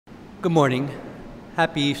Good morning.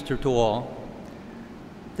 Happy Easter to all.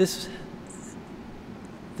 This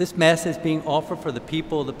Mass is being offered for the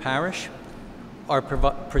people of the parish. Our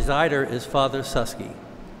presider is Father Suskey.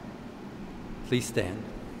 Please stand.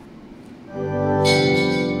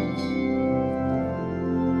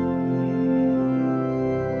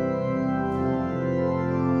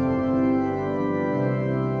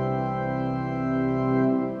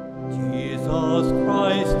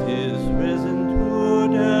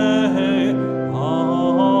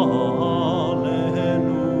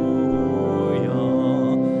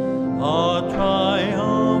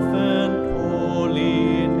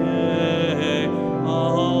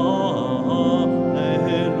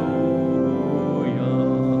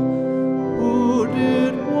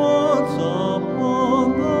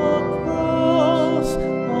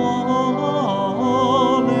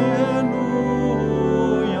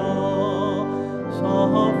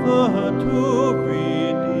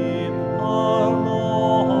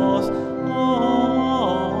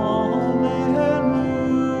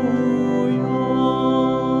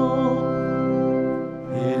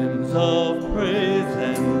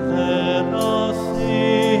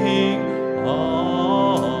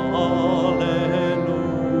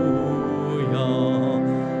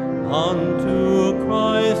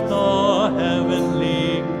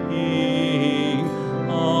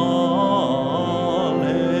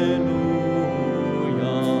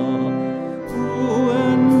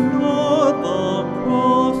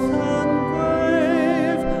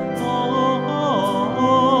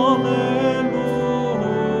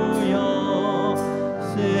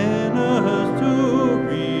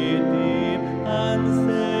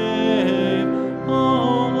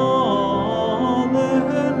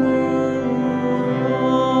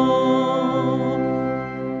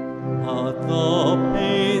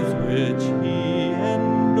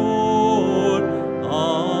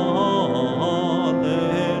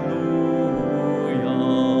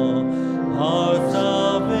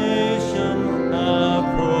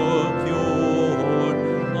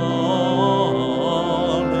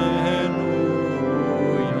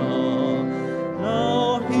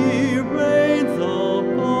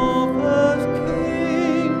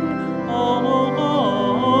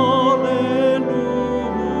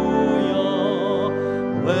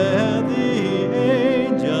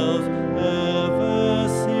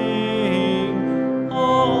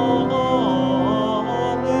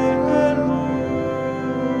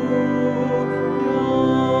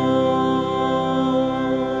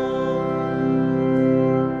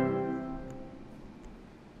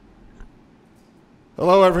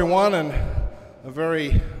 Hello, everyone, and a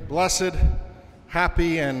very blessed,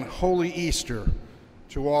 happy, and holy Easter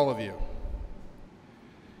to all of you.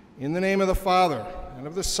 In the name of the Father, and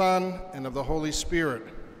of the Son, and of the Holy Spirit,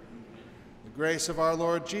 the grace of our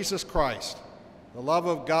Lord Jesus Christ, the love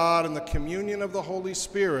of God, and the communion of the Holy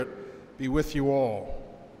Spirit be with you all.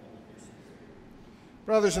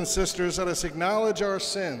 Brothers and sisters, let us acknowledge our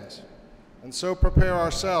sins and so prepare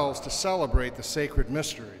ourselves to celebrate the sacred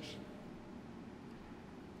mysteries.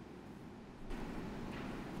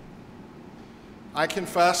 I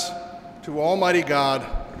confess to Almighty God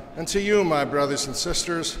and to you, my brothers and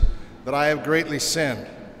sisters, that I have greatly sinned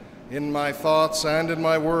in my thoughts and in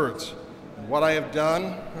my words, in what I have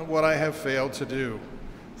done and what I have failed to do,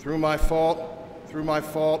 through my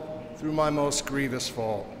most grievous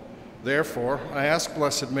fault. Therefore, I ask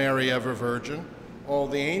Blessed Mary, ever Virgin, all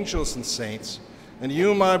the angels and saints, and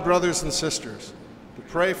you, my brothers and sisters, to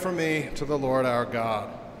pray for me to the Lord our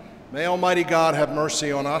God. May Almighty God have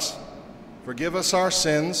mercy on us, forgive us our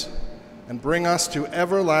sins, and bring us to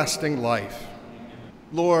everlasting life.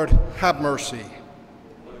 Lord, have mercy.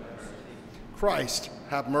 Christ,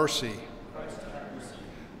 have mercy.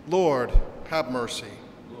 Lord, have mercy.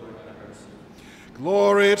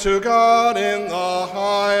 Glory to God in the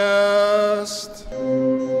highest.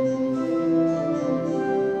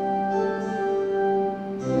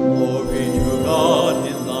 Glory to God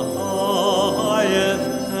in the highest,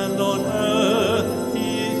 and on earth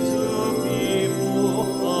peace to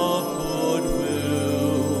people of good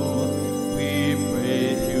will. We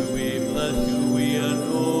praise you, we bless you, we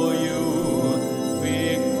adore you, we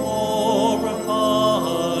glorify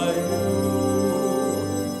you.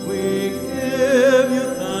 We give you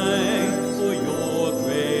thanks for your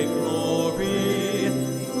great glory,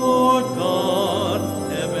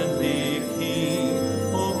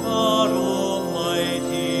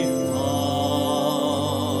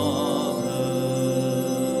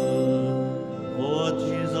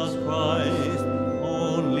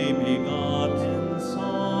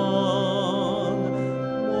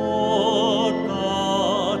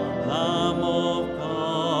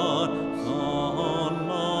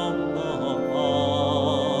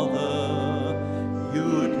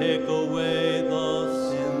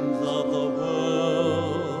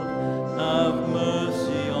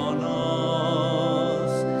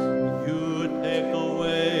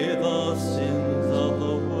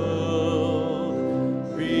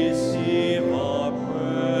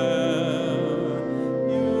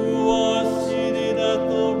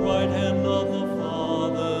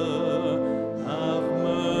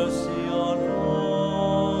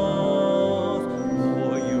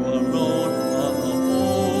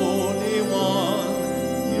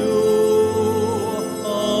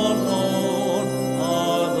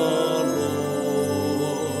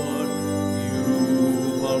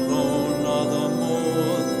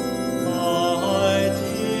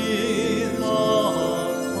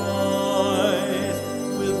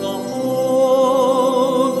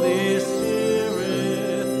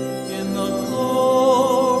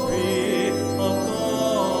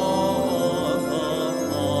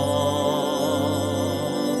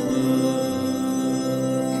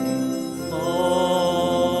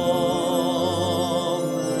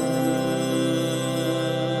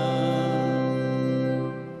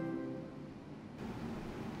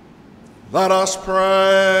 Let us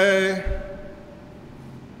pray.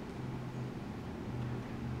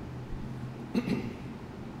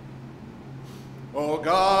 O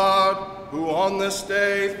God, who on this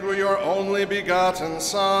day through your only begotten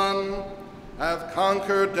Son have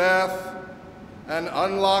conquered death and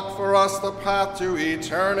unlocked for us the path to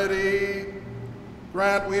eternity,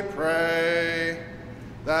 grant, we pray,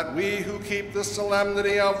 that we who keep the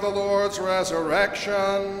solemnity of the Lord's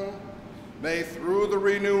resurrection may, through the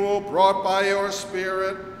renewal brought by your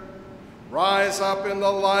Spirit, rise up in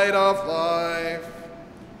the light of life.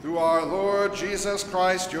 Through our Lord Jesus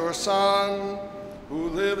Christ, your Son, who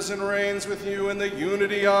lives and reigns with you in the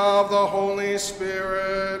unity of the Holy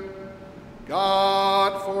Spirit,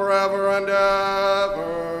 God, forever and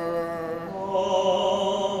ever.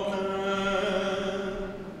 Amen.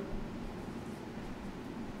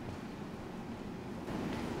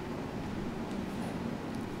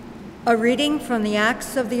 A reading from the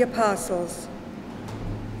Acts of the Apostles.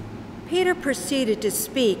 Peter proceeded to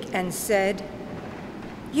speak and said,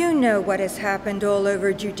 "You know what has happened all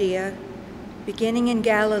over Judea, beginning in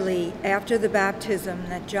Galilee after the baptism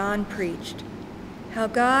that John preached, how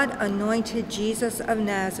God anointed Jesus of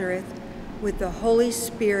Nazareth with the Holy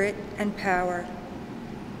Spirit and power.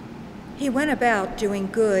 He went about doing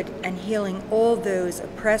good and healing all those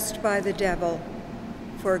oppressed by the devil,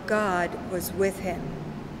 for God was with him.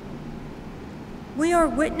 We are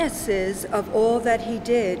witnesses of all that he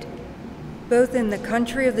did, both in the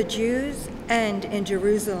country of the Jews and in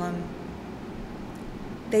Jerusalem.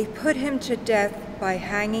 They put him to death by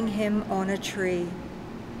hanging him on a tree.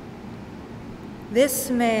 This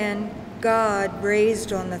man God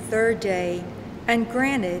raised on the third day and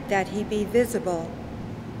granted that he be visible,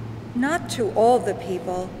 not to all the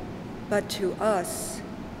people, but to us,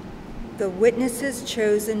 the witnesses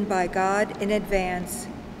chosen by God in advance,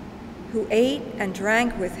 who ate and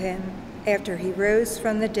drank with him after he rose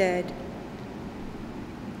from the dead.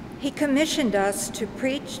 He commissioned us to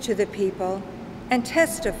preach to the people and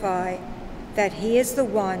testify that he is the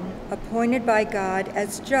one appointed by God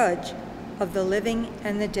as judge of the living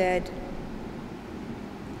and the dead.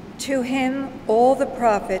 To him all the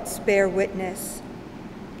prophets bear witness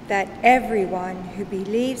that everyone who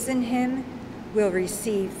believes in him will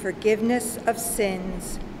receive forgiveness of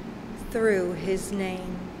sins through his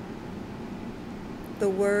name." The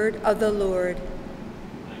word of the Lord.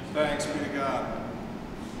 Thanks be to God.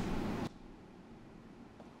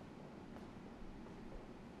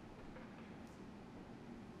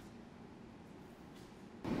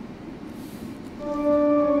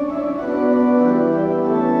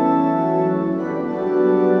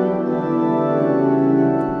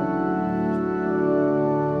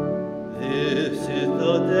 This is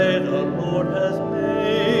the day the Lord has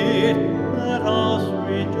made. Let us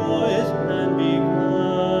rejoice and be glad.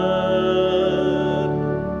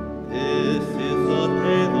 This is the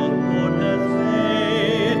day the Lord has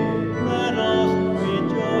made. Let us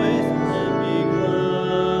rejoice and be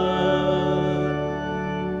glad.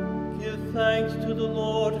 Give thanks to the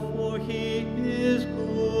Lord, for he is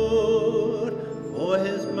good, for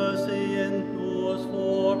his mercy endures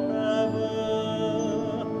forever.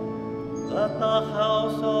 Let the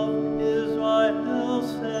house of Israel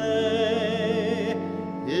say,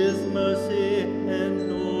 his mercy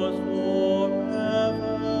endures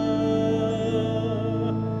forever.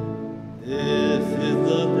 This is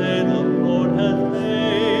the day the Lord has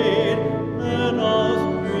made. Let us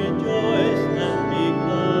rejoice and be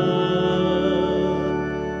glad.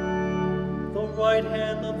 The right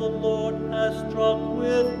hand of the Lord has struck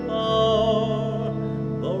with power.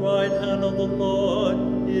 The right hand of the Lord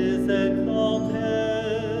is exalted.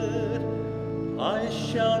 I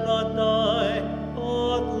shall not die,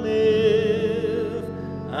 but live,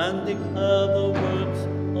 and declare the works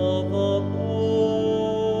of the Lord.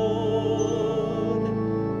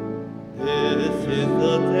 This is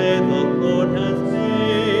the day the Lord has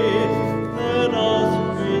made. Let us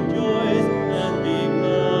rejoice and be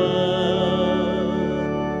glad.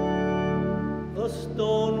 The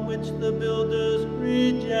stone which the builders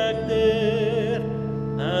rejected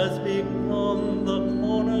has become the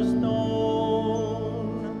cornerstone.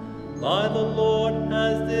 By the Lord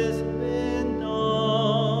has this been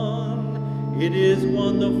done. It is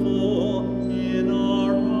wonderful in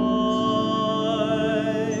our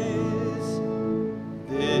eyes.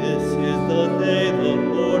 This is the day the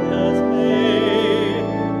Lord has made.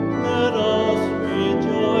 Let us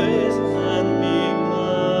rejoice and be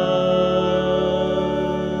glad.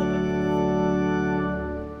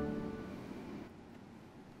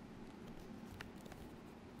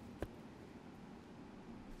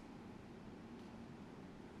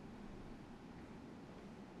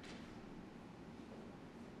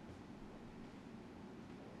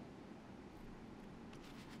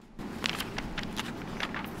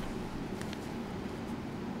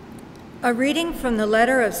 A reading from the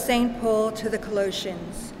letter of St. Paul to the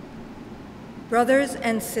Colossians. Brothers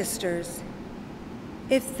and sisters,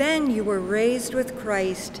 if then you were raised with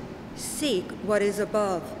Christ, seek what is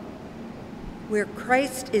above, where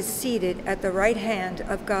Christ is seated at the right hand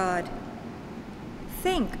of God.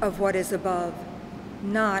 Think of what is above,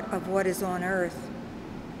 not of what is on earth.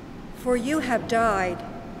 For you have died,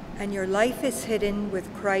 and your life is hidden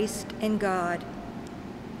with Christ in God.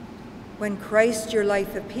 When Christ your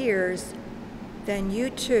life appears, then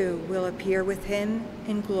you too will appear with him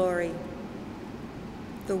in glory.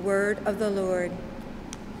 The word of the Lord.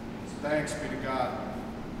 Thanks be to God.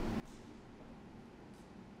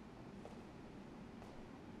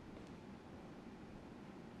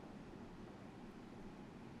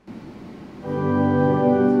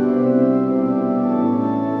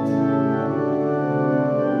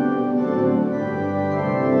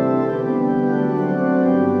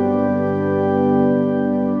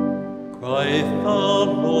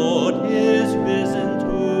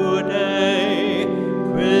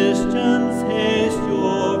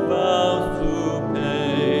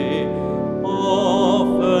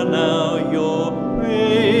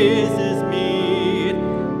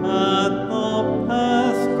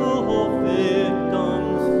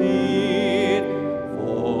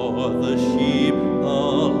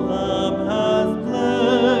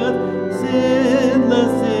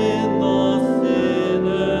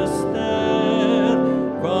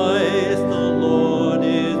 Christ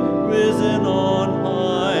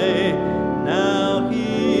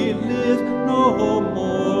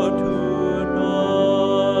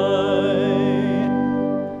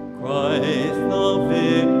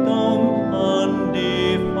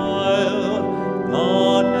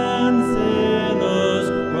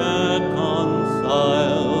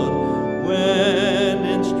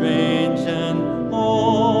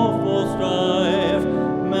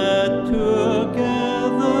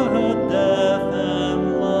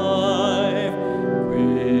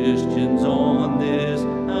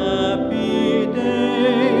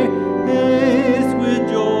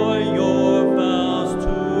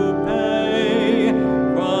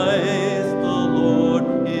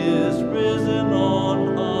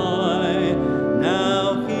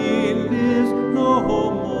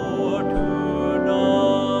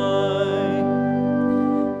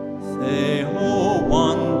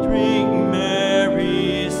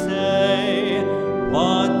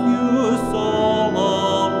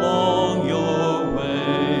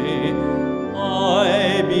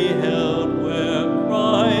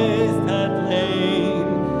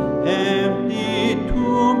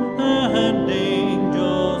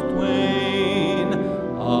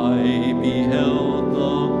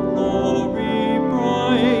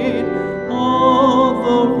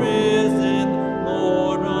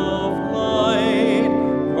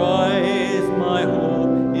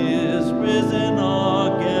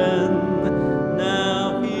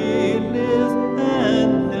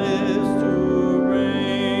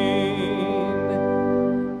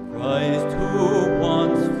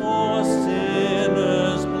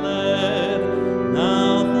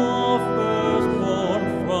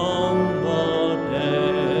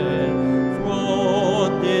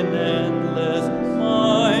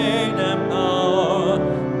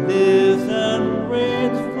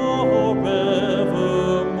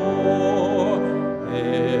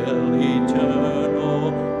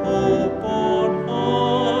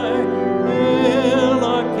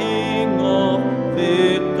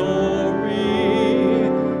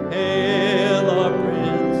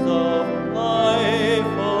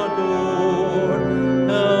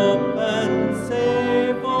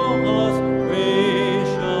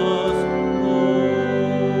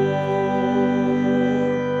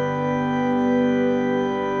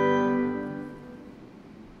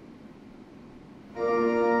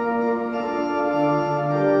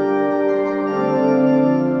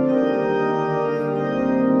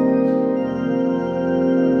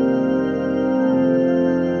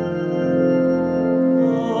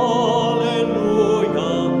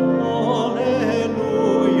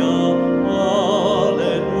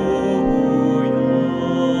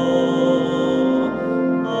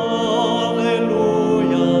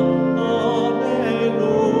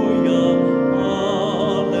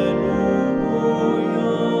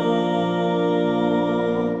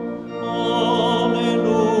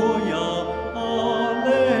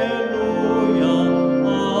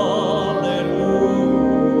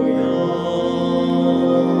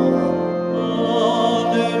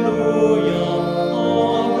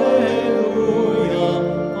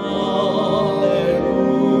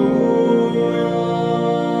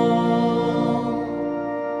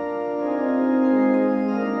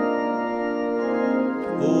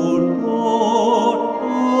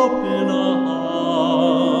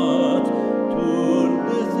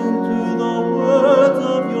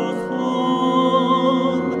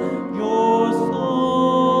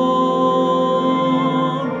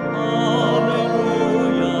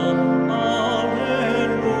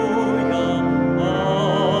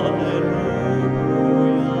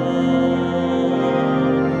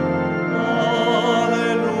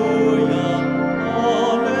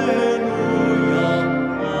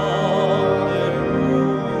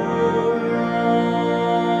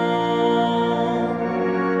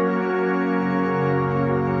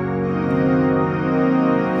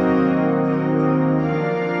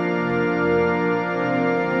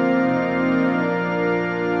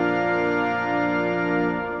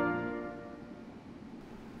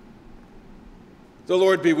The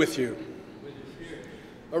Lord be with you.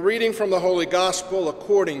 A reading from the Holy Gospel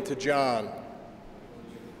according to John.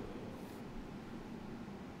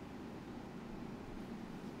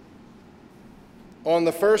 On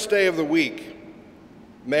the first day of the week,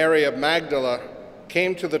 Mary of Magdala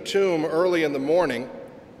came to the tomb early in the morning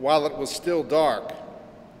while it was still dark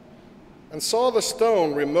and saw the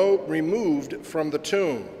stone removed from the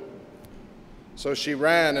tomb. So she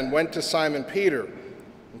ran and went to Simon Peter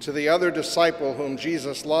and to the other disciple whom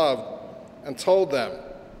Jesus loved and told them,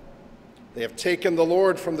 "They have taken the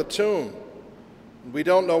Lord from the tomb, and we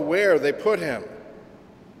don't know where they put him."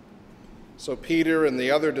 So Peter and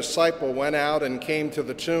the other disciple went out and came to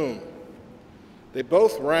the tomb. They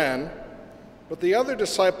both ran, but the other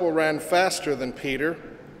disciple ran faster than Peter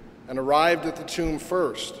and arrived at the tomb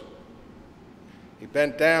first. He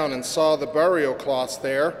bent down and saw the burial cloths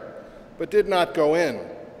there, but did not go in.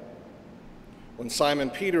 When Simon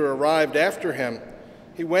Peter arrived after him,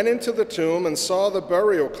 he went into the tomb and saw the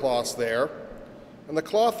burial cloths there, and the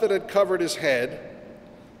cloth that had covered his head,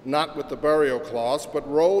 not with the burial cloths, but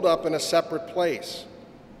rolled up in a separate place.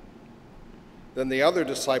 Then the other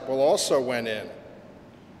disciple also went in,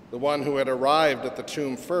 the one who had arrived at the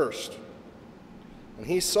tomb first. And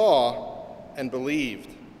he saw and believed,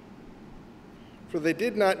 for they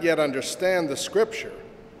did not yet understand the scripture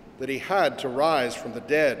that he had to rise from the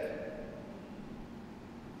dead.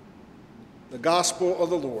 The Gospel of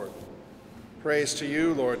the Lord. Praise to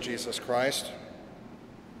you, Lord Jesus Christ.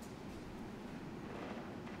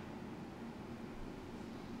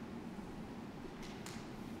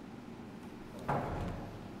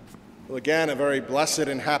 Well, again, a very blessed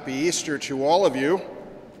and happy Easter to all of you.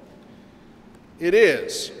 It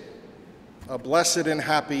is a blessed and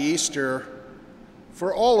happy Easter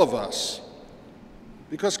for all of us,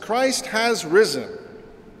 because Christ has risen.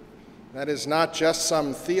 That is not just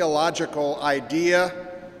some theological idea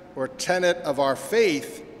or tenet of our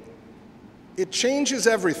faith. It changes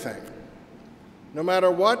everything. No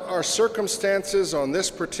matter what our circumstances on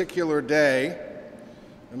this particular day,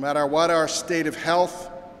 no matter what our state of health,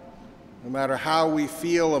 no matter how we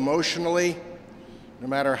feel emotionally, no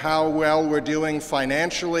matter how well we're doing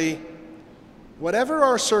financially, whatever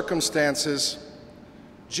our circumstances,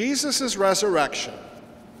 Jesus' resurrection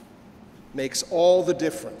makes all the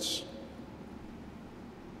difference.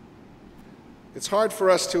 It's hard for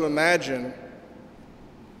us to imagine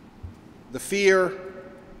the fear,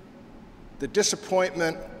 the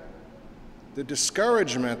disappointment, the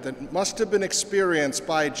discouragement that must have been experienced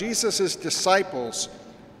by Jesus' disciples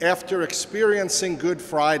after experiencing Good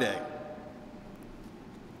Friday.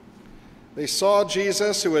 They saw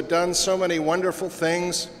Jesus, who had done so many wonderful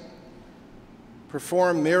things,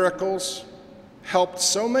 performed miracles, helped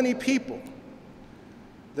so many people.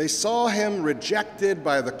 They saw him rejected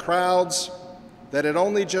by the crowds that had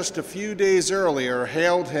only just a few days earlier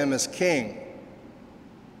hailed him as king.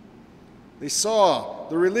 They saw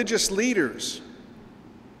the religious leaders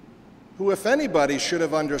who, if anybody should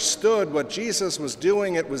have understood what Jesus was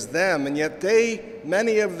doing, it was them, and yet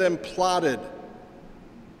many of them plotted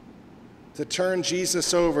to turn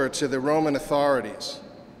Jesus over to the Roman authorities.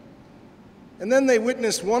 And then they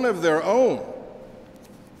witnessed one of their own,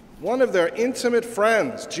 one of their intimate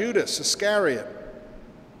friends, Judas Iscariot,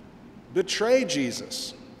 betray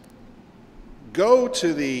Jesus, go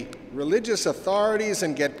to the religious authorities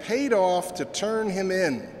and get paid off to turn him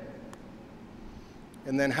in,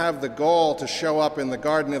 and then have the gall to show up in the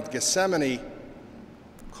Garden of Gethsemane,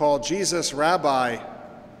 call Jesus Rabbi,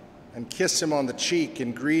 and kiss him on the cheek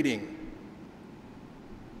in greeting.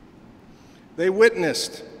 They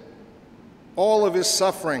witnessed all of his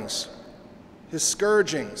sufferings, his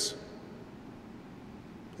scourgings,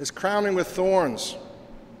 his crowning with thorns.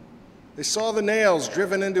 They saw the nails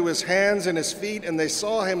driven into his hands and his feet, and they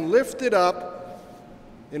saw him lifted up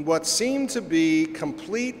in what seemed to be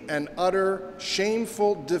complete and utter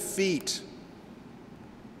shameful defeat.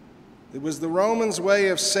 It was the Romans' way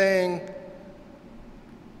of saying,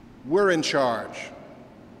 we're in charge.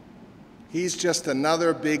 He's just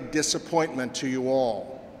another big disappointment to you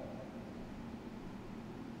all.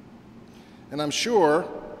 And I'm sure,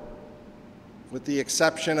 with the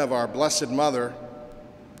exception of our Blessed Mother,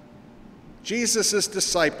 Jesus'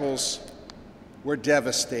 disciples were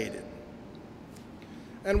devastated.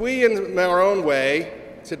 And we, in our own way,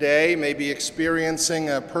 today may be experiencing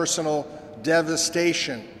a personal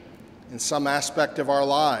devastation in some aspect of our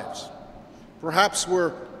lives. Perhaps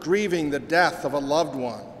we're grieving the death of a loved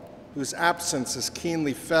one whose absence is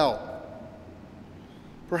keenly felt.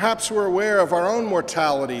 Perhaps we're aware of our own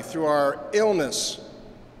mortality through our illness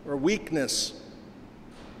or weakness.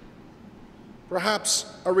 Perhaps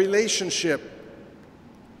a relationship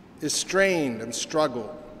is strained and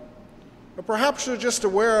struggled. Or perhaps we're just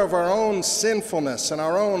aware of our own sinfulness and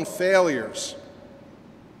our own failures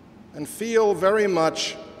and feel very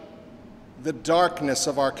much the darkness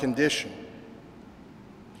of our condition.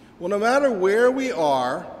 Well, no matter where we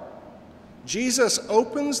are, Jesus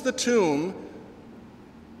opens the tomb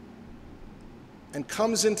and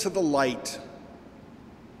comes into the light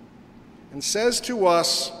and says to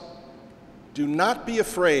us, do not be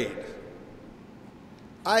afraid.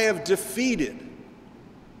 I have defeated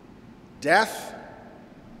death,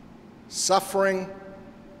 suffering,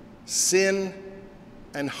 sin,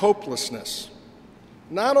 and hopelessness,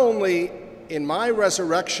 not only in my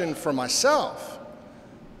resurrection for myself,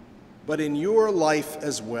 but in your life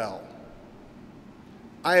as well.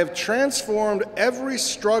 I have transformed every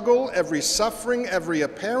struggle, every suffering, every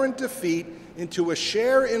apparent defeat into a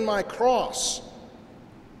share in my cross,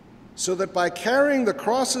 so that by carrying the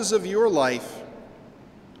crosses of your life,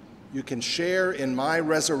 you can share in my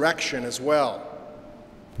resurrection as well.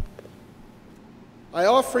 I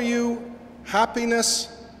offer you happiness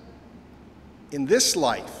in this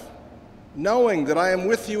life, knowing that I am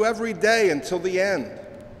with you every day until the end,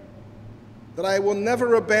 that I will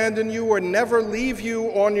never abandon you or never leave you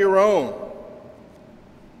on your own,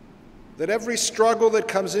 that every struggle that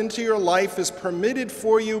comes into your life is permitted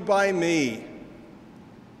for you by me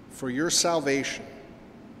for your salvation,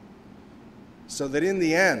 so that in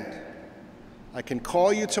the end, I can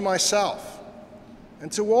call you to myself and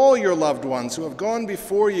to all your loved ones who have gone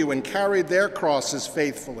before you and carried their crosses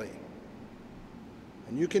faithfully.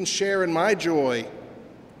 And you can share in my joy,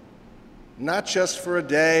 not just for a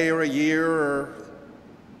day or a year or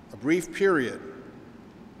a brief period,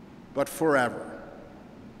 but forever.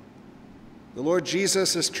 The Lord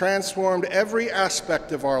Jesus has transformed every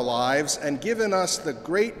aspect of our lives and given us the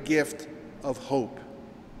great gift of hope.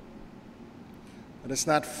 Let us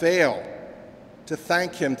not fail to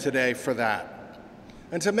thank him today for that,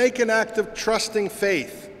 and to make an act of trusting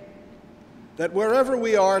faith that wherever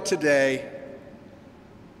we are today,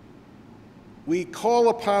 we call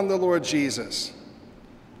upon the Lord Jesus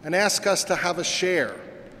and ask us to have a share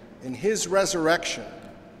in his resurrection,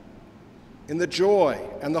 in the joy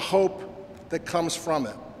and the hope that comes from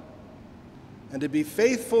it, and to be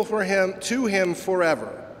faithful to him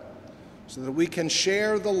forever, so that we can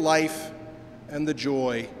share the life and the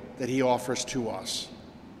joy that he offers to us.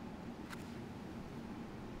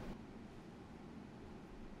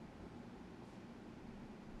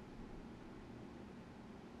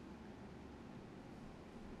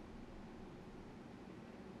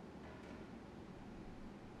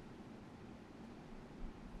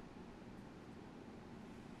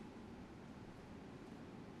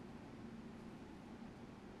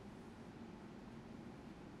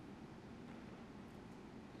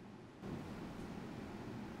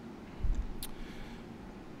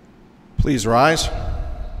 Please rise.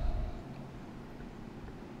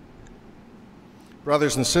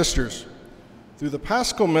 Brothers and sisters, through the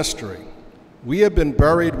Paschal mystery, we have been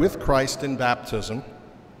buried with Christ in baptism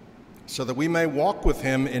so that we may walk with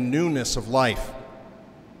him in newness of life.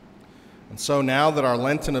 And so now that our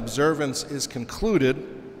Lenten observance is concluded,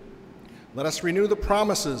 let us renew the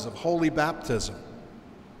promises of holy baptism,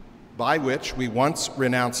 by which we once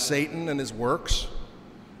renounced Satan and his works,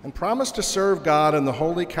 and promise to serve God in the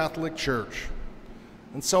Holy Catholic Church.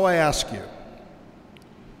 And so I ask you,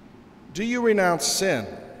 do you renounce sin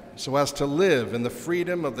so as to live in the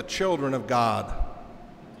freedom of the children of God?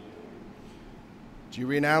 Do you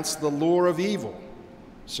renounce the lure of evil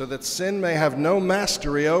so that sin may have no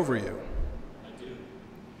mastery over you?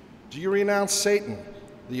 Do you renounce Satan,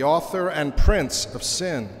 the author and prince of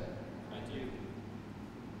sin?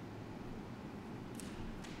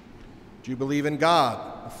 Do you believe in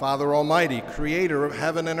God, the Father Almighty, creator of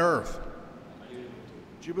heaven and earth?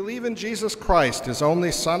 Do you believe in Jesus Christ, his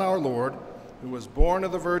only Son, our Lord, who was born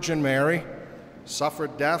of the Virgin Mary,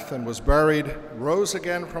 suffered death and was buried, rose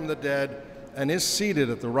again from the dead, and is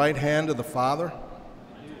seated at the right hand of the Father?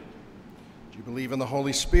 Do you believe in the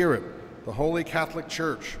Holy Spirit, the Holy Catholic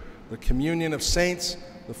Church, the communion of saints,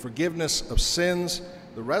 the forgiveness of sins,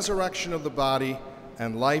 the resurrection of the body,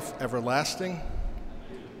 and life everlasting?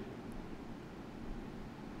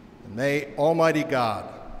 And may Almighty God,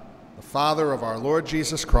 the Father of our Lord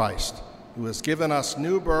Jesus Christ, who has given us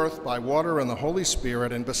new birth by water and the Holy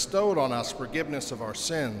Spirit and bestowed on us forgiveness of our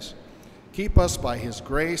sins, keep us by his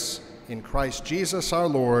grace in Christ Jesus our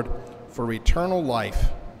Lord for eternal life.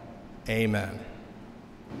 Amen.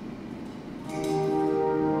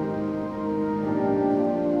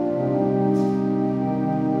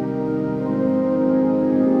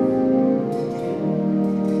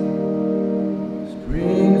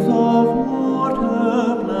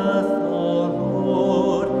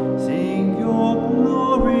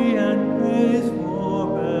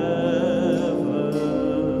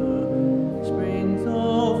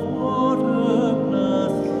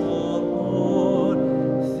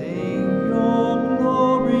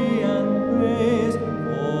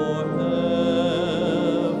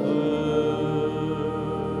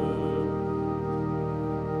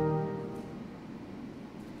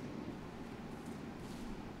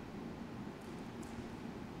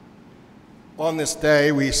 On this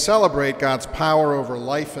day, we celebrate God's power over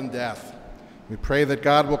life and death. We pray that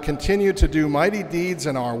God will continue to do mighty deeds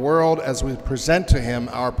in our world as we present to him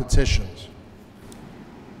our petitions.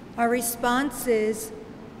 Our response is,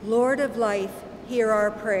 Lord of life, hear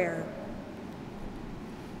our prayer.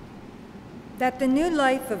 That the new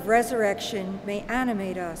life of resurrection may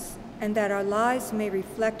animate us, and that our lives may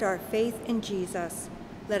reflect our faith in Jesus,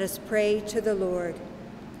 let us pray to the Lord.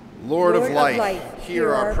 Lord of life,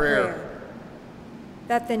 hear our prayer.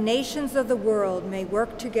 That the nations of the world may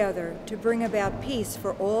work together to bring about peace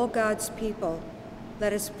for all God's people,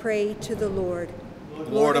 let us pray to the Lord.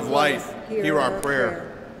 Lord of life, hear our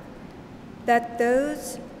prayer. That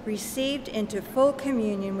those received into full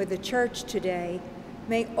communion with the Church today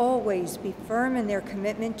may always be firm in their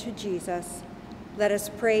commitment to Jesus, let us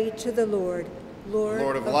pray to the Lord.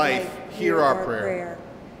 Lord of life, hear our prayer.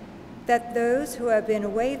 That those who have been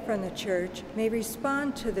away from the Church may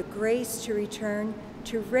respond to the grace to return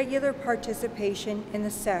to regular participation in the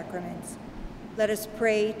sacraments. Let us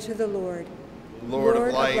pray to the Lord. Lord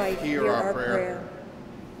of life, hear our prayer.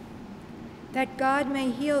 That God may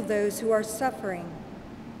heal those who are suffering,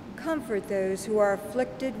 comfort those who are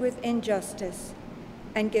afflicted with injustice,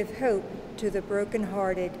 and give hope to the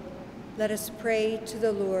brokenhearted. Let us pray to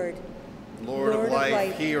the Lord. Lord of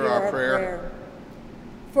life, hear our prayer.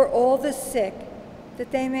 For all the sick,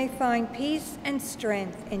 that they may find peace and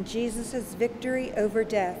strength in Jesus' victory over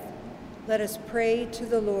death, let us pray to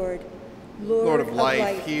the Lord. Lord of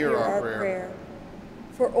life, hear our prayer.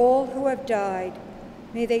 For all who have died,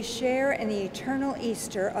 may they share in the eternal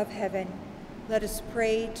Easter of heaven. Let us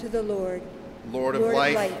pray to the Lord. Lord of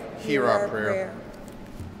life, hear our prayer.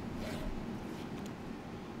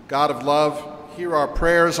 God of love, hear our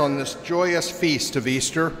prayers on this joyous feast of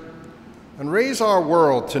Easter, and raise our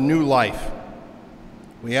world to new life.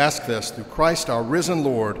 We ask this through Christ our risen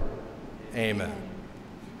Lord. Amen.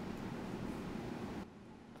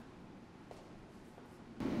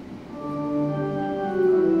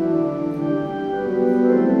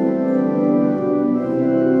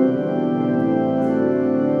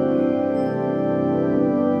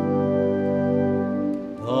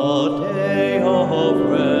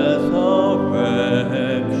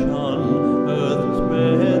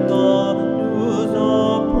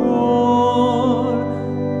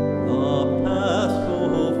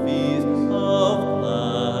 Of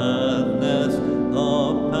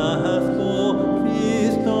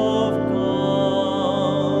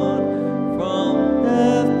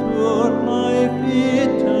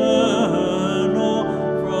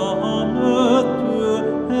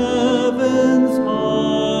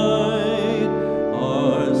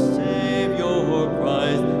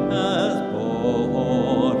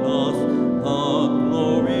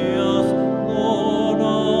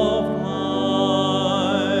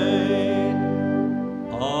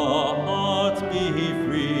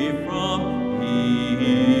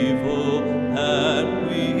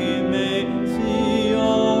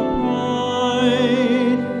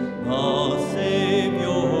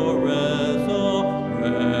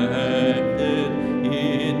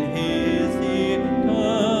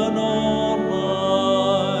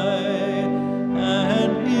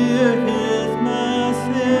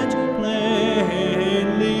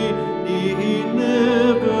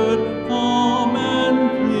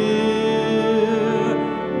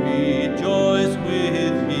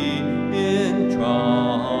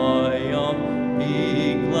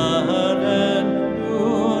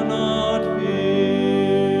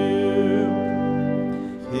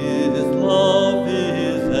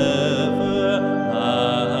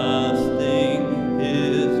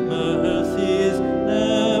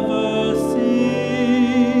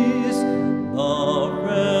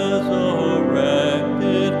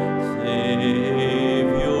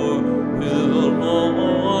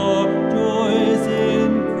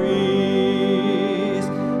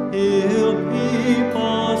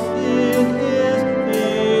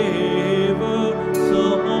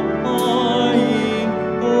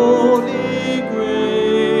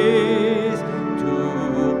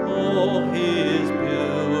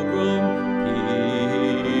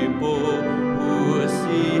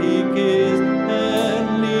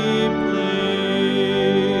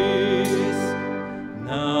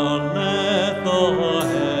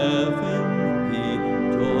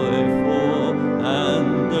joyful,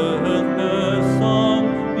 and earth her song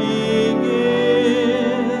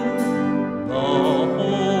begin. The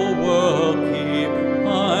whole world keep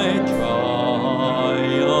high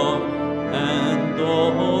triumph, and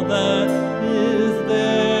all that is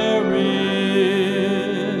therein.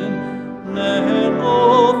 Let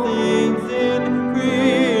all things in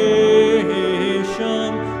creation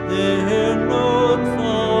their notes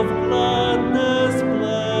of gladness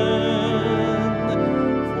blend.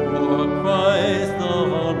 For Christ the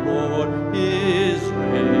Lord is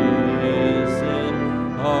risen,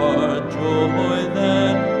 our joy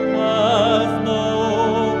that has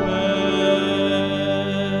no end.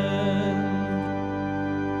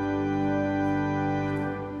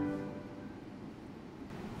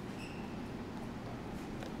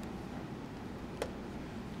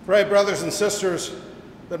 Pray, brothers and sisters,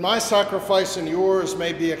 that my sacrifice and yours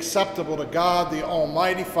may be acceptable to God, the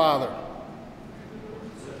Almighty Father.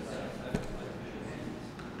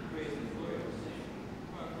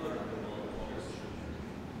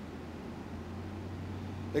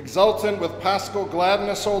 Exultant with paschal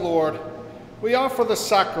gladness, O Lord, we offer the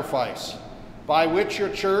sacrifice by which your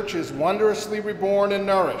church is wondrously reborn and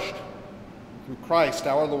nourished through Christ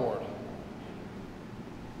our Lord.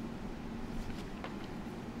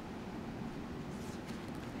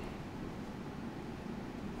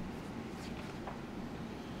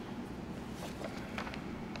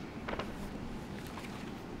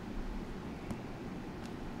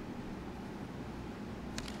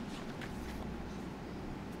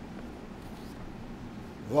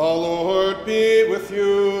 The Lord be with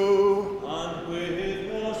you. And with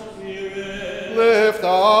your spirit, Lift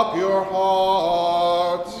up your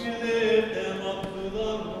hearts. we lift them up to the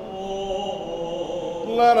Lord.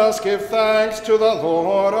 Let us give thanks to the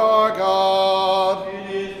Lord our God. It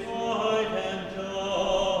is right and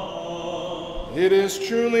just. It is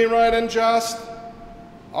truly right and just,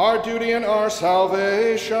 our duty and our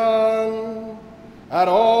salvation, at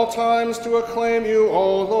all times to acclaim you,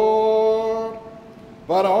 O Lord,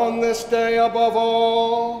 but on this day above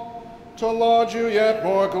all, to laud you yet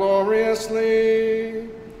more gloriously,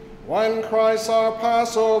 when Christ our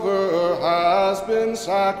Passover has been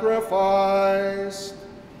sacrificed.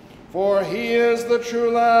 For he is the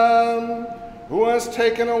true Lamb, who has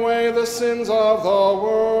taken away the sins of the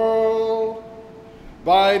world.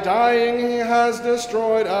 By dying he has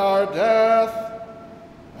destroyed our death,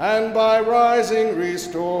 and by rising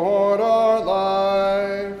restored our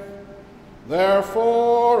life.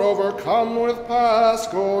 Therefore, overcome with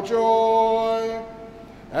paschal joy,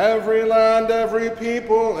 every land, every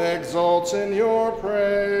people exults in your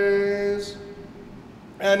praise.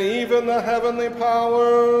 And even the heavenly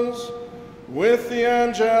powers, with the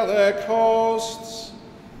angelic hosts,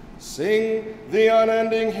 sing the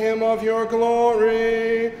unending hymn of your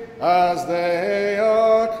glory as they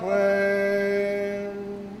acclaim.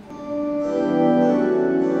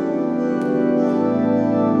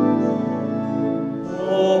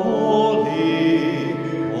 Holy,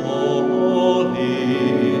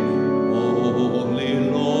 holy, holy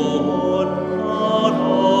Lord, God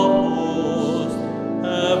of hosts,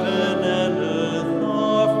 heaven and earth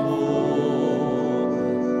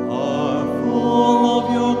are full of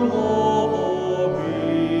your glory.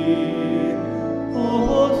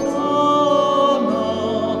 Hosanna,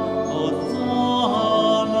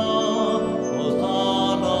 Hosanna,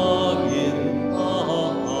 Hosanna in the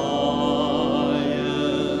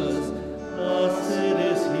highest. Blessed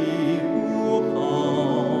is he who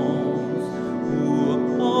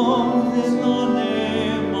comes in the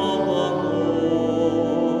name of the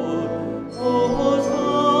Lord.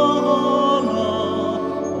 Hosanna,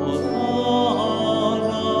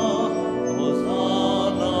 Hosanna,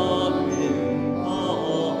 Hosanna in the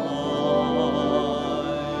highest.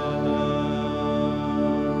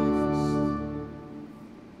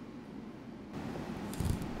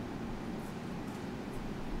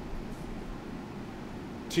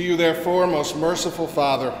 To you, therefore, most merciful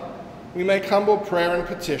Father, we make humble prayer and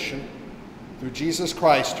petition through Jesus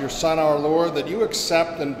Christ, your Son, our Lord, that you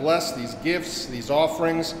accept and bless these gifts, these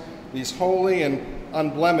offerings, these holy and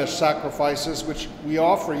unblemished sacrifices which we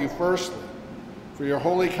offer you firstly for your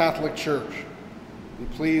holy Catholic Church. Be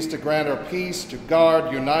pleased to grant her peace, to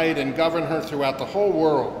guard, unite, and govern her throughout the whole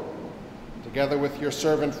world, together with your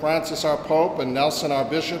servant Francis, our Pope, and Nelson, our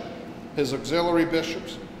Bishop, his auxiliary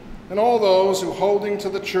bishops, and all those who, holding to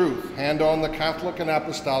the truth, hand on the Catholic and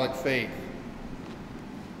Apostolic faith.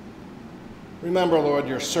 Remember, Lord,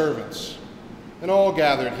 your servants, and all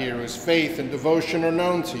gathered here whose faith and devotion are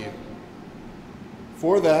known to you.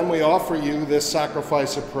 For them we offer you this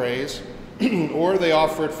sacrifice of praise, or they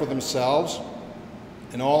offer it for themselves,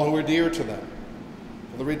 and all who are dear to them,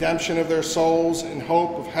 for the redemption of their souls in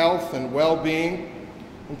hope of health and well-being,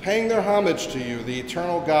 and paying their homage to you, the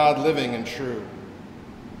eternal God, living and true,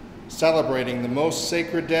 celebrating the most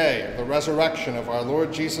sacred day of the resurrection of our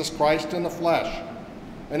Lord Jesus Christ in the flesh,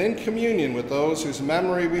 and in communion with those whose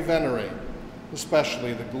memory we venerate,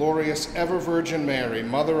 especially the glorious ever-Virgin Mary,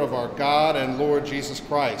 Mother of our God and Lord Jesus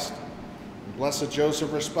Christ, and blessed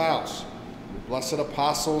Joseph, her spouse, the blessed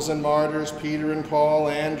apostles and martyrs, Peter and Paul,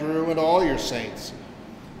 Andrew, and all your saints.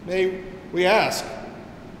 May we ask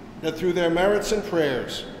that through their merits and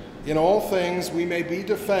prayers, in all things we may be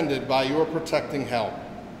defended by your protecting help.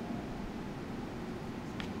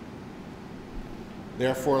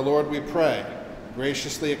 Therefore, Lord, we pray,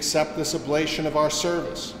 graciously accept this oblation of our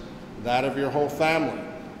service, that of your whole family,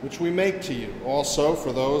 which we make to you, also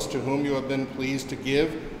for those to whom you have been pleased to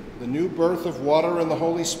give the new birth of water and the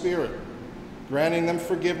Holy Spirit, granting them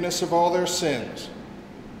forgiveness of all their sins.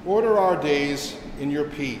 Order our days in your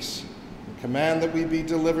peace, and command that we be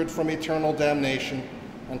delivered from eternal damnation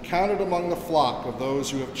and counted among the flock of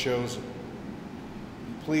those you have chosen.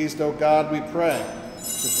 Be pleased, O God, we pray,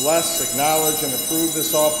 to bless, acknowledge, and approve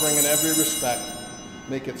this offering in every respect.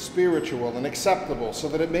 Make it spiritual and acceptable, so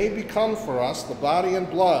that it may become for us the body and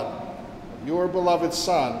blood of your beloved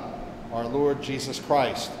Son, our Lord Jesus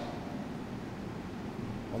Christ.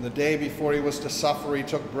 On the day before he was to suffer, he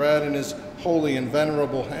took bread in his holy and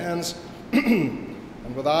venerable hands,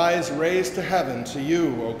 and with eyes raised to heaven, to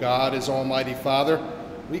you, O God, his almighty Father,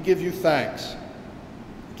 we give you thanks.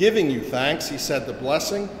 Giving you thanks, he said the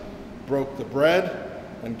blessing, broke the bread,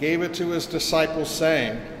 and gave it to his disciples,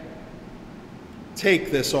 saying,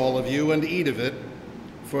 "Take this, all of you, and eat of it,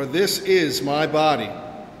 for this is my body,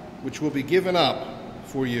 which will be given up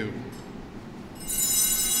for you."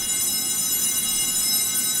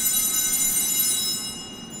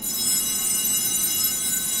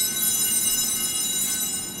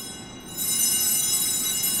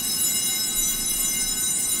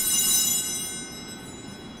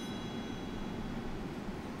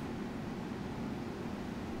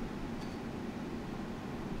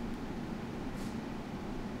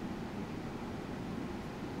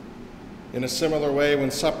 In a similar way, when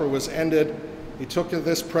supper was ended, he took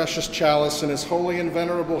this precious chalice in his holy and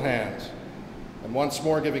venerable hands, and once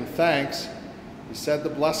more giving thanks, he said the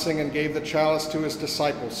blessing and gave the chalice to his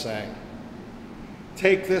disciples, saying,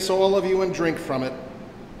 "Take this, all of you, and drink from it,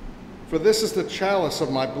 for this is the chalice of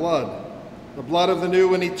my blood, the blood of the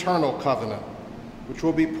new and eternal covenant, which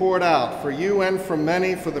will be poured out for you and for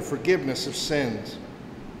many for the forgiveness of sins.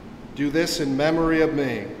 Do this in memory of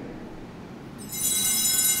me."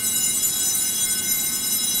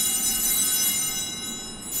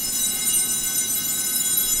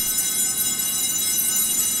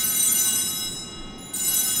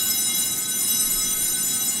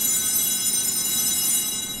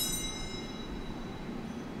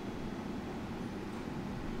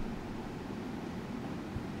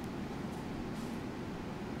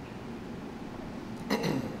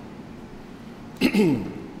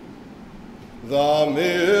 The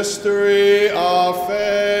mystery of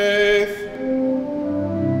faith.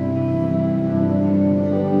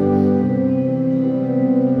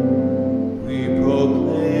 We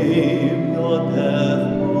proclaim your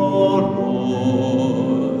death, O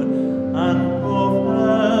Lord, and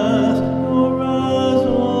profess your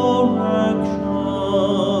resurrection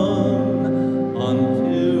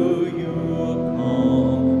until you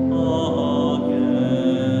come again.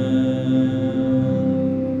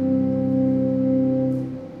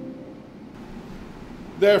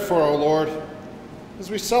 Therefore, O Lord,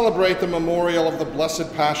 as we celebrate the memorial of the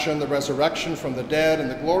blessed passion, the resurrection from the dead,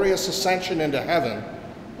 and the glorious ascension into heaven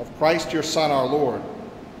of Christ your Son, our Lord,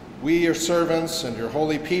 we, your servants and your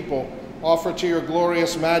holy people, offer to your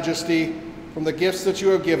glorious majesty from the gifts that you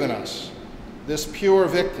have given us, this pure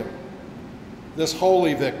victim, this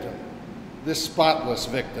holy victim, this spotless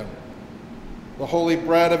victim, the holy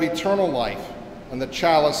bread of eternal life and the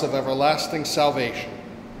chalice of everlasting salvation.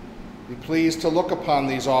 Be pleased to look upon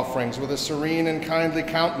these offerings with a serene and kindly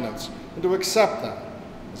countenance, and to accept them,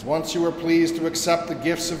 as once you were pleased to accept the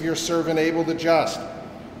gifts of your servant Abel the just,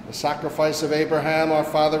 the sacrifice of Abraham, our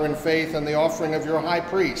father in faith, and the offering of your high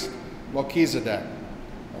priest, Melchizedek,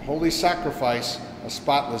 a holy sacrifice, a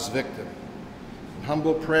spotless victim. In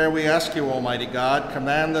humble prayer we ask you, Almighty God,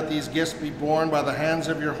 command that these gifts be borne by the hands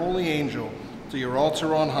of your holy angel to your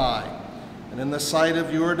altar on high, and in the sight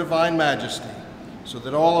of your divine majesty, so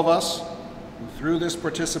that all of us, who through this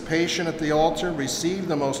participation at the altar receive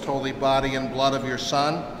the most holy body and blood of your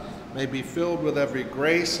Son, may be filled with every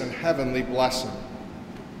grace and heavenly blessing.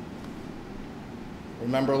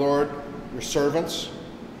 Remember, Lord, your servants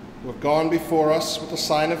who have gone before us with the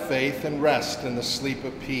sign of faith and rest in the sleep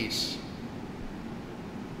of peace.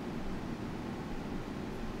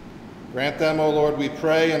 Grant them, O Lord, we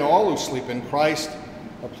pray, and all who sleep in Christ,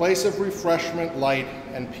 a place of refreshment, light,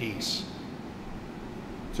 and peace.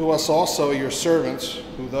 To us also, your servants,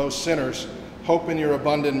 who though sinners, hope in your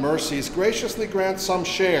abundant mercies, graciously grant some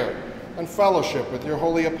share and fellowship with your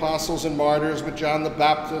holy apostles and martyrs, with John the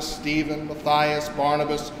Baptist, Stephen, Matthias,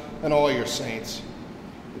 Barnabas, and all your saints.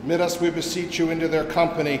 Admit us, we beseech you, into their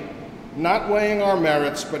company, not weighing our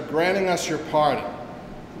merits, but granting us your pardon.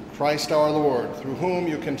 Through Christ our Lord, through whom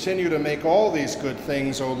you continue to make all these good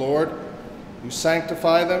things, O Lord, you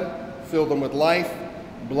sanctify them, fill them with life,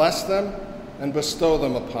 bless them, and bestow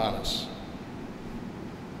them upon us.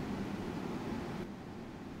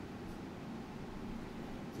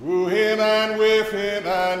 Through him and with him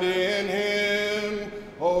and in him,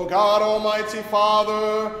 O God, Almighty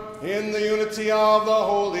Father, in the unity of the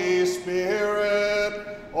Holy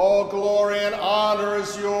Spirit, all glory and honor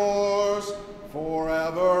is yours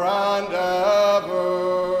forever and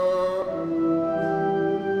ever.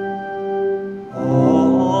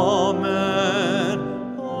 Amen.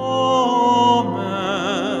 Amen.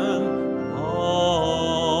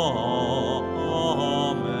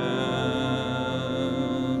 Amen.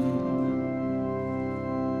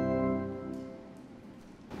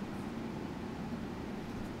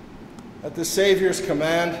 At the Savior's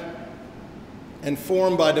command,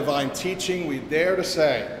 informed by divine teaching, we dare to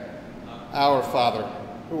say, Our Father,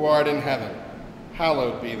 who art in heaven,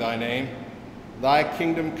 hallowed be thy name. Thy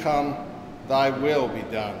kingdom come, thy will be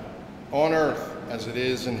done, on earth as it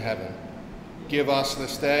is in heaven. Give us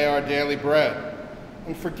this day our daily bread,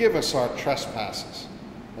 and forgive us our trespasses,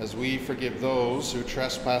 as we forgive those who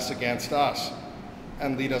trespass against us.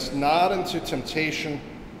 And lead us not into temptation,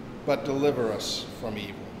 but deliver us from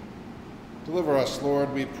evil. Deliver us,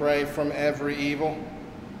 Lord, we pray, from every evil.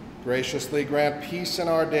 Graciously grant peace in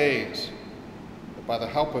our days, that by the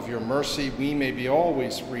help of your mercy we may be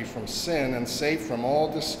always free from sin and safe from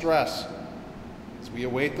all distress, as we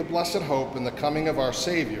await the blessed hope and the coming of our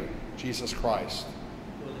Savior, Jesus Christ.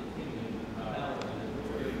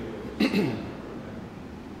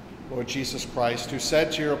 Lord Jesus Christ, who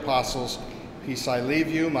said to your apostles, Peace I leave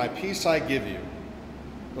you, my peace I give you.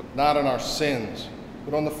 Look not on our sins,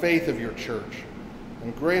 but on the faith of your church,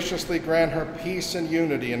 and graciously grant her peace and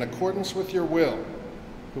unity in accordance with your will,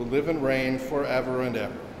 who live and reign forever and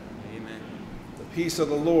ever. Amen. The peace of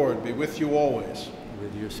the Lord be with you always.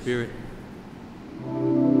 With your spirit.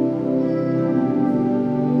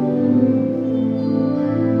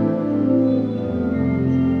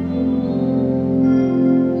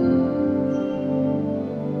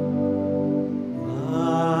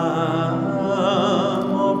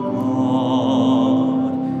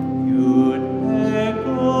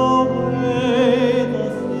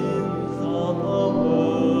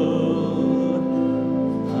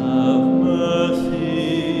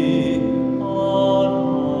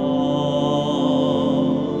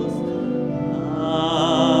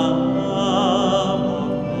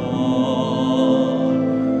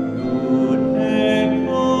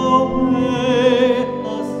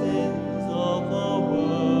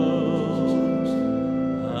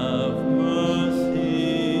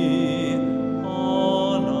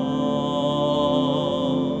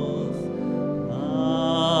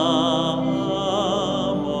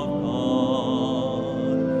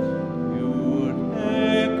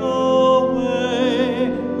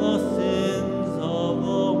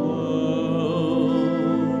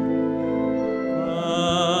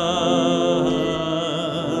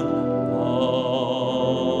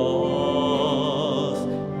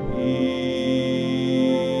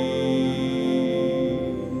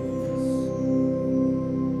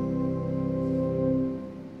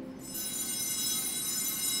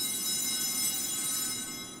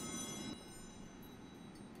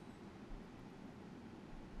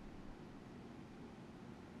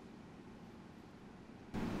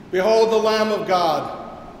 Behold the Lamb of God.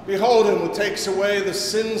 Behold him who takes away the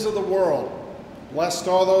sins of the world. Blessed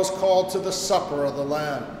are those called to the supper of the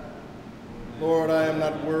Lamb. Lord, I am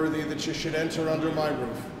not worthy that you should enter under my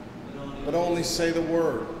roof, but only say the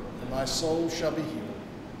word, and my soul shall be healed.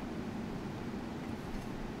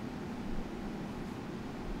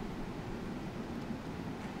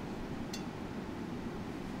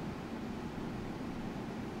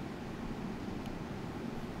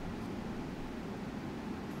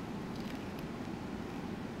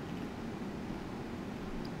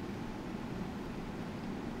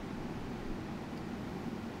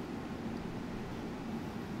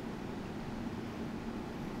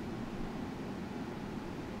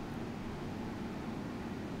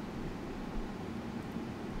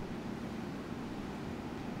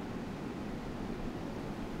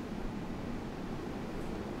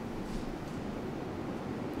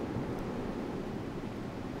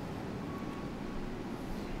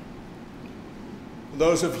 For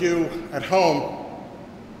those of you at home,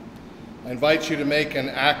 I invite you to make an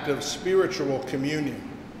act of spiritual communion.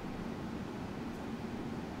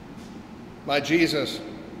 My Jesus,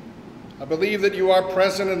 I believe that you are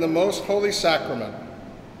present in the Most Holy Sacrament.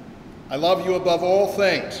 I love you above all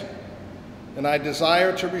things, and I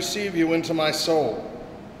desire to receive you into my soul.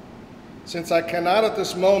 Since I cannot at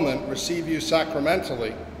this moment receive you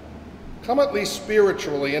sacramentally, come at least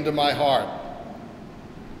spiritually into my heart.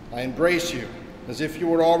 I embrace you as if you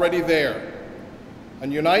were already there,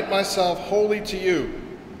 and unite myself wholly to you.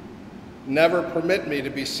 Never permit me to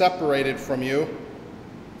be separated from you.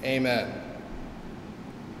 Amen.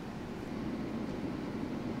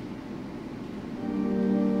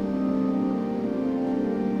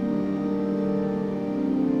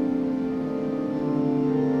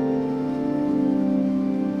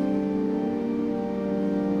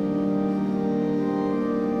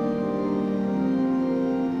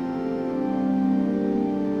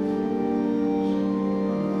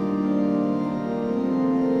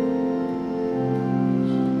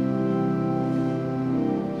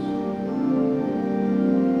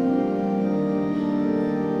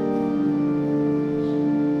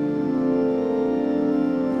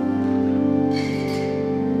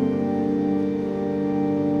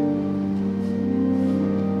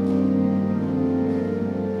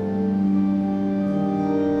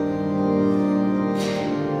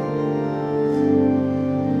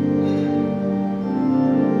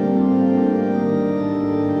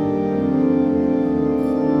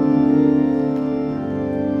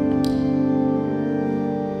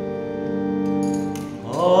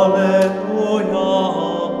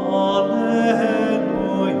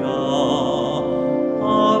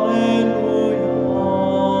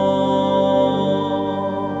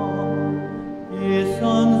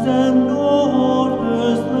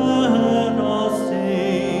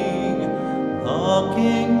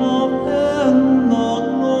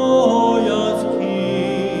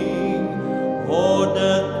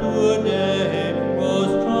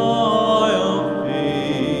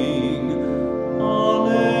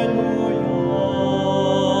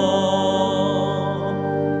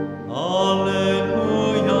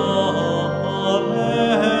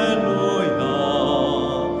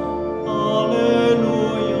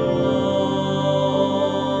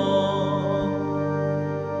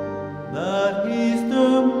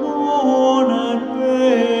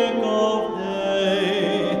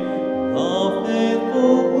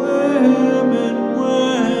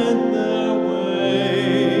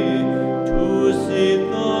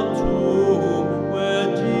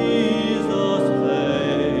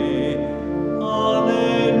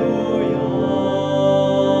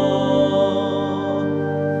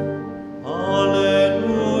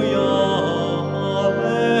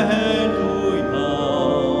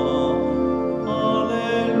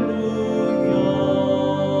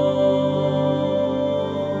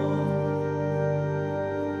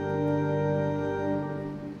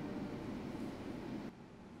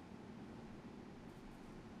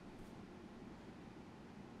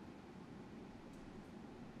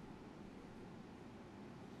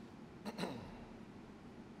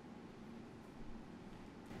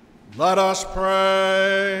 Let us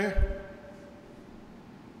pray.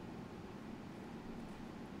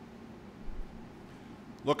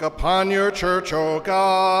 Look upon your church, O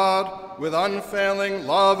God, with unfailing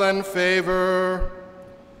love and favor,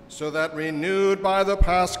 so that renewed by the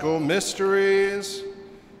Paschal mysteries,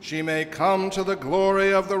 she may come to the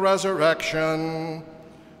glory of the resurrection,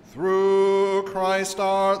 through Christ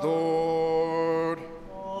our Lord.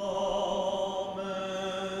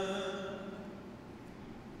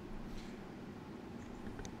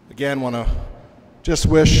 Again, want to just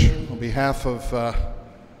wish on behalf of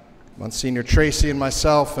Monsignor Tracy and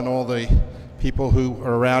myself and all the people who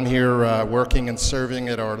are around here working and serving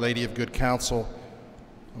at Our Lady of Good Counsel,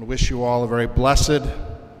 I want to wish you all a very blessed,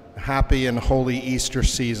 happy, and holy Easter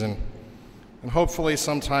season. And hopefully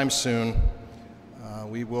sometime soon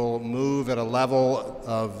we will move at a level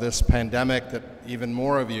of this pandemic that even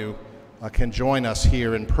more of you can join us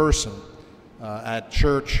here in person at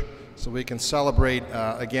church, so we can celebrate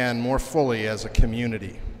again more fully as a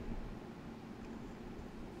community.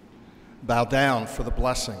 Bow down for the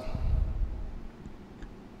blessing.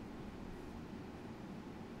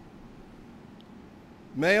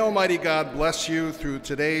 May Almighty God bless you through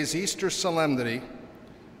today's Easter solemnity,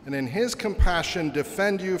 and in his compassion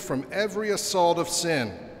defend you from every assault of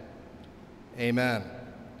sin. Amen.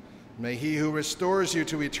 May he who restores you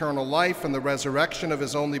to eternal life and the resurrection of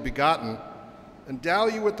his only begotten endow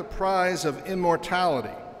you with the prize of immortality.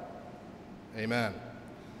 Amen.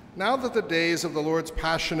 Now that the days of the Lord's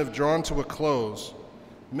passion have drawn to a close,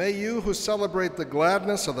 May you who celebrate the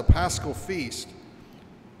gladness of the Paschal feast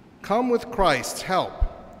come with Christ's help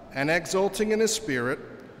and exulting in his Spirit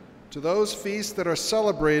to those feasts that are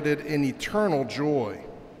celebrated in eternal joy.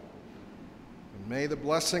 And may the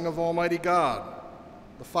blessing of Almighty God,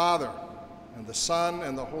 the Father, and the Son,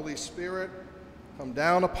 and the Holy Spirit come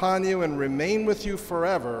down upon you and remain with you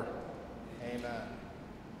forever. Amen.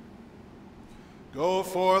 Go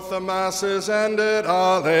forth, the Mass is ended.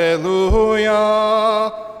 Alleluia,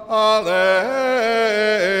 alleluia.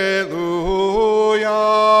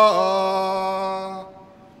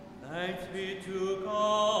 Thanks be to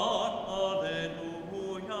God.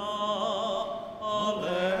 Alleluia,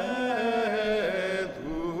 Alleluia.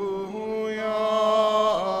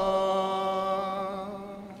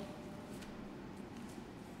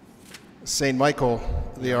 Saint Michael,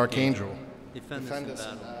 the Archangel, Defend us in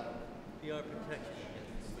battle. Be our protection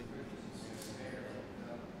against the wicked.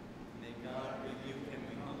 May God rebuke him,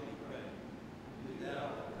 we humbly pray. Do thou,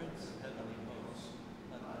 Prince of heavenly hosts,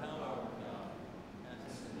 by the power of God,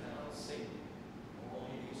 cast down Satan and all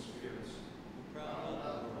evil spirits who prowl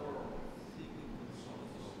about the world, seeking for the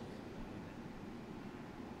souls.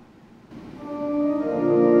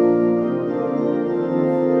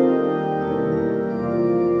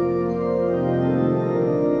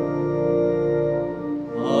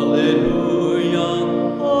 Alleluia,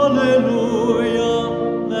 alleluia,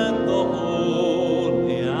 let the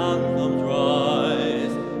holy anthems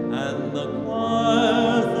rise, and the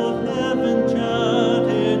choirs of heaven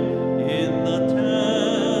chanted in the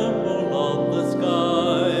temple of the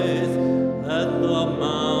skies. Let the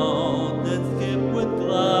mountains skip with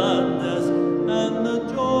glad